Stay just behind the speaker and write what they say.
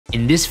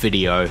In this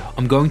video,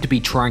 I'm going to be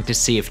trying to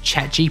see if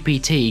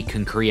ChatGPT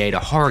can create a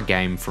horror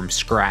game from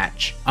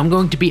scratch. I'm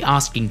going to be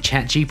asking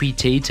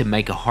ChatGPT to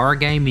make a horror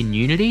game in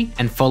Unity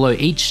and follow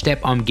each step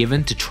I'm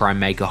given to try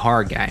make a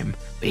horror game.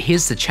 But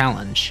here's the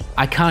challenge,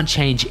 I can't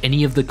change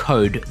any of the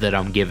code that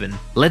I'm given.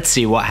 Let's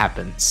see what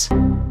happens.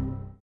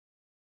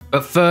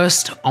 But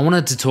first, I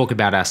wanted to talk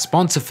about our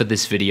sponsor for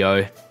this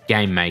video,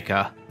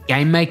 GameMaker.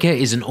 GameMaker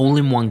is an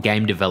all-in-one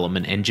game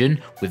development engine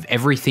with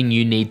everything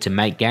you need to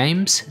make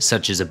games,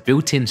 such as a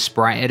built-in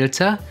sprite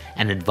editor,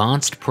 an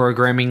advanced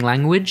programming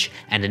language,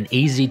 and an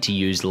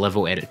easy-to-use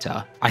level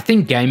editor. I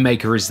think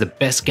GameMaker is the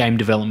best game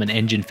development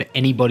engine for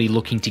anybody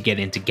looking to get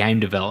into game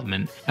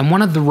development, and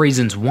one of the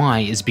reasons why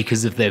is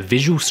because of their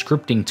visual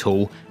scripting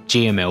tool,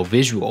 GML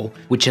Visual,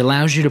 which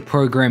allows you to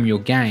program your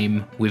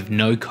game with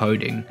no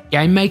coding.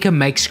 GameMaker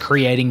makes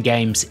creating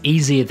games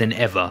easier than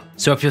ever,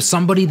 so if you're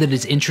somebody that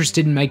is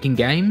interested in making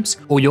games,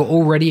 or you're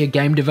already a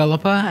game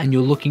developer and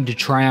you're looking to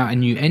try out a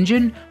new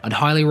engine, I'd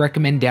highly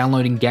recommend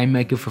downloading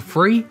GameMaker for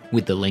free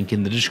with the link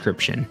in the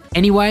description.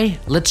 Anyway,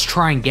 let's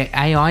try and get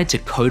AI to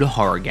code a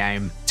horror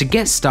game. To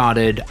get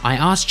started, I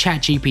asked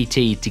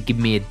ChatGPT to give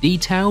me a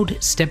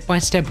detailed,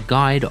 step-by-step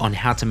guide on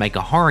how to make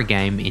a horror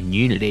game in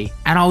Unity,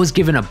 and I was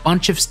given a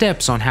bunch of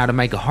steps on how to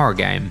make a horror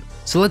game,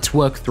 so let's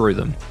work through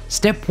them.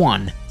 Step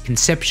 1.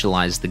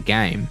 Conceptualize the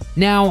game.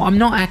 Now, I'm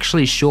not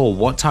actually sure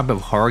what type of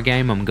horror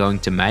game I'm going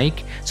to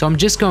make, so I'm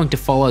just going to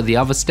follow the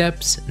other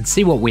steps and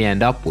see what we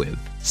end up with.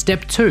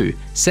 Step 2.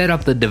 Set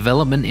up the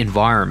development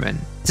environment.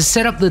 To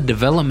set up the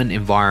development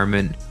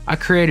environment, I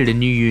created a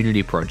new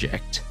Unity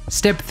project.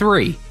 Step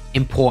 3.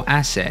 Import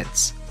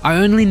assets. I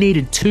only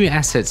needed 2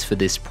 assets for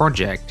this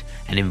project,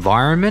 an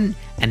environment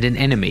and an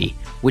enemy,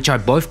 which I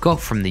both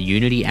got from the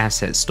Unity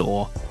asset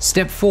store.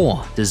 Step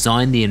 4.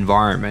 Design the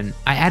environment.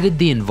 I added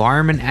the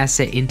environment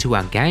asset into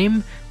our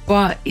game,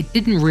 but it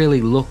didn't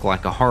really look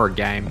like a horror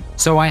game.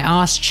 So I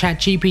asked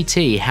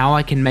ChatGPT how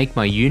I can make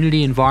my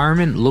Unity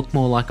environment look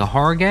more like a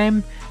horror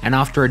game, and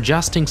after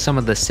adjusting some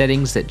of the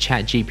settings that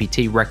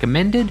ChatGPT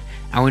recommended,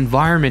 our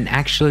environment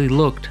actually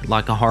looked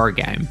like a horror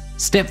game.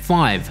 Step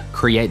 5.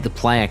 Create the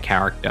player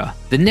character.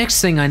 The next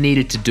thing I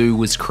needed to do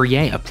was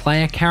create a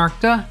player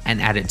character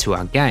and add it to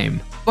our game.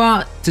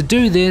 But to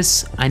do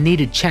this, I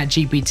needed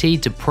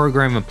ChatGPT to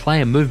program a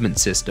player movement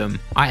system.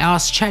 I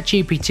asked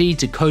ChatGPT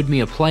to code me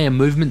a player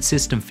movement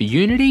system for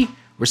Unity,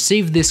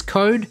 received this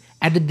code,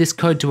 added this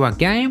code to our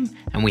game,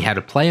 and we had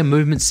a player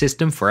movement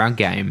system for our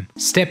game.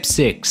 Step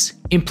 6.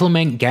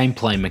 Implement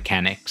gameplay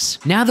mechanics.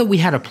 Now that we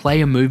had a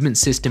player movement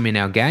system in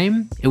our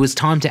game, it was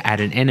time to add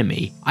an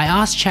enemy. I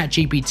asked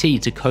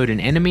ChatGPT to code an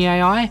enemy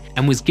AI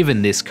and was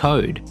given this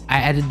code. I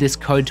added this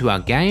code to our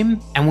game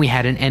and we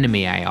had an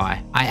enemy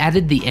AI. I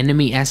added the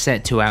enemy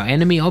asset to our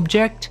enemy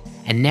object,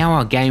 and now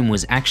our game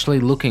was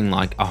actually looking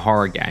like a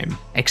horror game.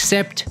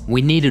 Except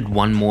we needed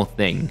one more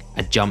thing,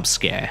 a jump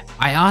scare.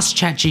 I asked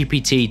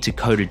ChatGPT to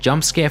code a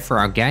jump scare for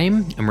our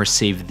game and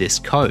received this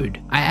code.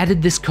 I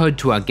added this code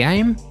to our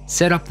game,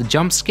 set up the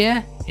jump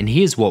scare, and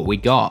here's what we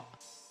got.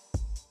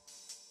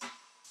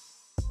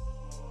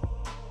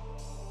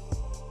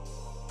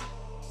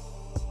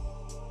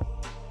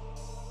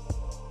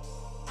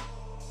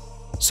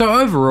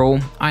 So overall,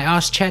 I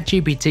asked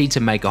ChatGPT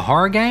to make a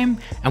horror game,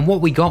 and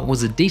what we got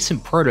was a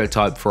decent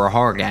prototype for a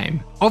horror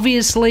game.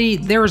 Obviously,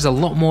 there is a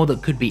lot more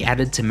that could be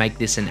added to make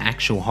this an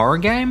actual horror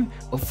game,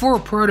 but for a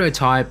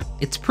prototype,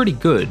 it's pretty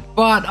good.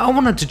 But I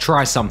wanted to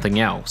try something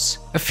else.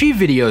 A few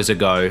videos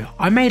ago,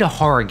 I made a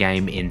horror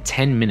game in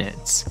 10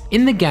 minutes.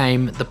 In the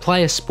game, the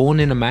player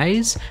spawned in a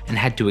maze and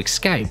had to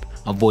escape,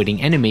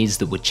 avoiding enemies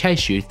that would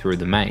chase you through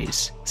the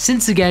maze.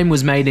 Since the game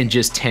was made in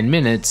just 10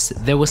 minutes,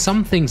 there were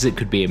some things that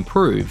could be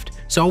improved,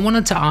 so I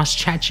wanted to ask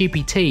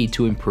ChatGPT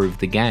to improve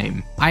the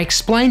game. I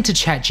explained to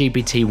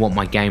ChatGPT what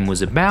my game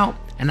was about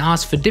and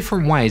asked for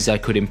different ways I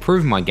could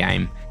improve my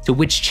game, to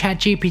which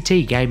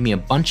ChatGPT gave me a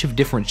bunch of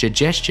different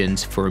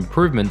suggestions for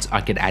improvements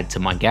I could add to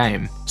my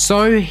game.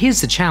 So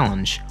here's the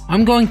challenge.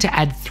 I'm going to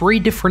add 3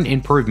 different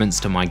improvements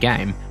to my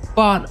game,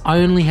 but I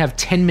only have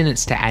 10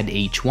 minutes to add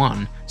each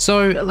one,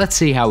 so let's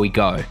see how we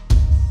go.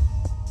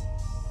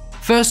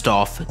 First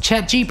off,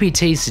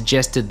 ChatGPT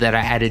suggested that I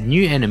added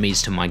new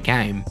enemies to my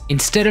game.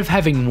 Instead of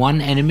having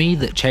one enemy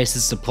that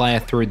chases the player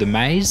through the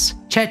maze,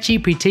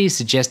 ChatGPT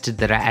suggested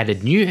that I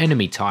added new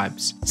enemy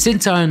types.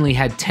 Since I only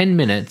had 10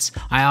 minutes,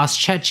 I asked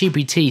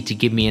ChatGPT to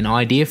give me an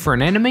idea for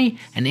an enemy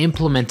and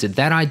implemented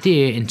that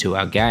idea into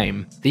our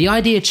game. The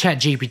idea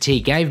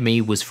ChatGPT gave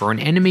me was for an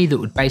enemy that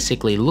would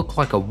basically look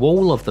like a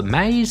wall of the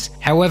maze.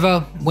 However,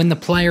 when the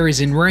player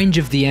is in range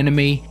of the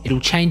enemy, it'll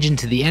change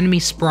into the enemy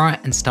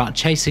sprite and start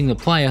chasing the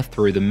player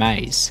through the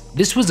maze.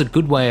 This was a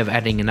good way of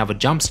adding another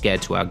jump scare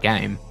to our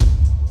game.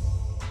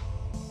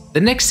 The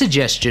next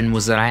suggestion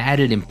was that I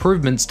added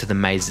improvements to the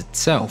maze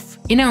itself.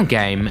 In our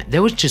game,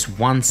 there was just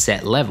one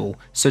set level,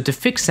 so to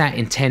fix that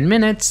in 10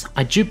 minutes,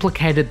 I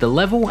duplicated the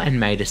level and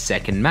made a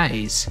second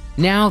maze.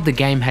 Now the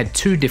game had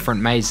 2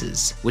 different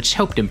mazes, which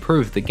helped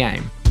improve the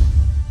game.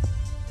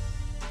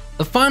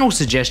 The final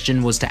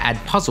suggestion was to add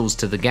puzzles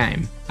to the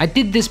game. I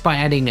did this by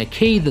adding a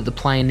key that the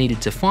player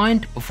needed to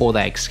find before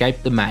they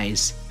escaped the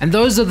maze. And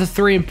those are the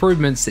 3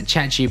 improvements that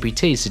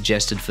ChatGPT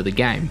suggested for the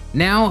game.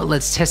 Now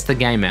let's test the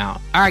game out.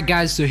 Alright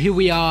guys, so here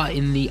we are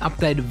in the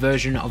updated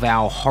version of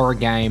our horror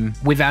game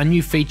with our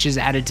new features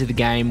added to the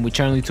game, which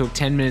only took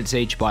 10 minutes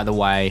each by the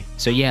way.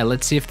 So yeah,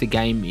 let's see if the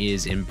game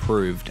is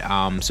improved.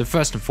 So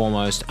first and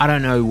foremost, I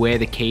don't know where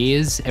the key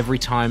is. Every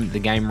time the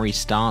game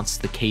restarts,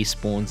 the key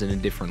spawns in a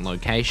different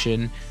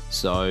location.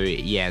 So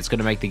yeah, it's going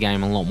to make the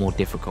game a lot more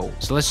difficult.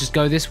 So let's just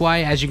go this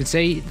way. As you can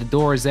see, the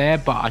door is there,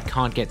 but I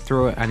can't get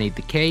through it. I need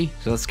the key.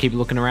 So let's keep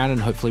looking around and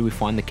hopefully we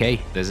find the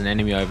key. There's an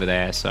enemy over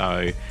there,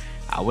 so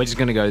we're just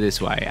going to go this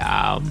way.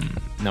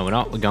 No, we're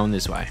not. We're going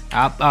this way.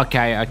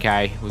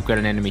 Okay. We've got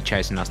an enemy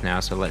chasing us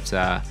now, so let's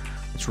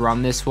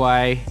run this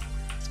way.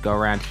 Go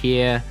around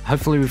here.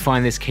 Hopefully we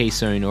find this key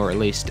soon, or at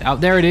least, oh,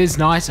 there it is.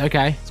 Nice.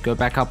 Okay, let's go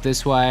back up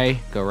this way,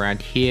 go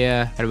around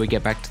here. How do we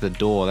get back to the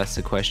door? That's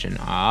the question.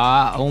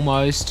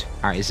 Almost.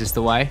 All right, is this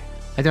the way?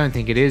 I don't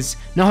think it is.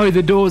 No,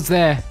 the door's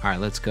there. All right,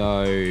 let's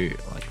go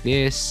like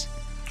this,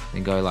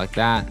 then go like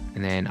that,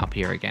 and then up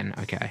here again.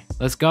 Okay,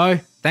 let's go.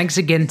 Thanks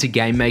again to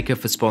GameMaker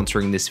for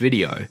sponsoring this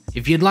video.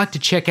 If you'd like to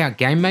check out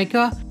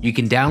GameMaker, you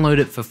can download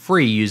it for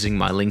free using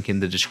my link in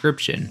the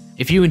description.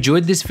 If you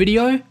enjoyed this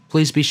video,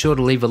 please be sure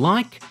to leave a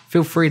like,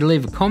 feel free to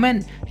leave a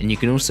comment, and you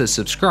can also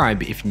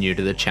subscribe if you're new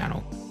to the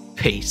channel.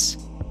 Peace.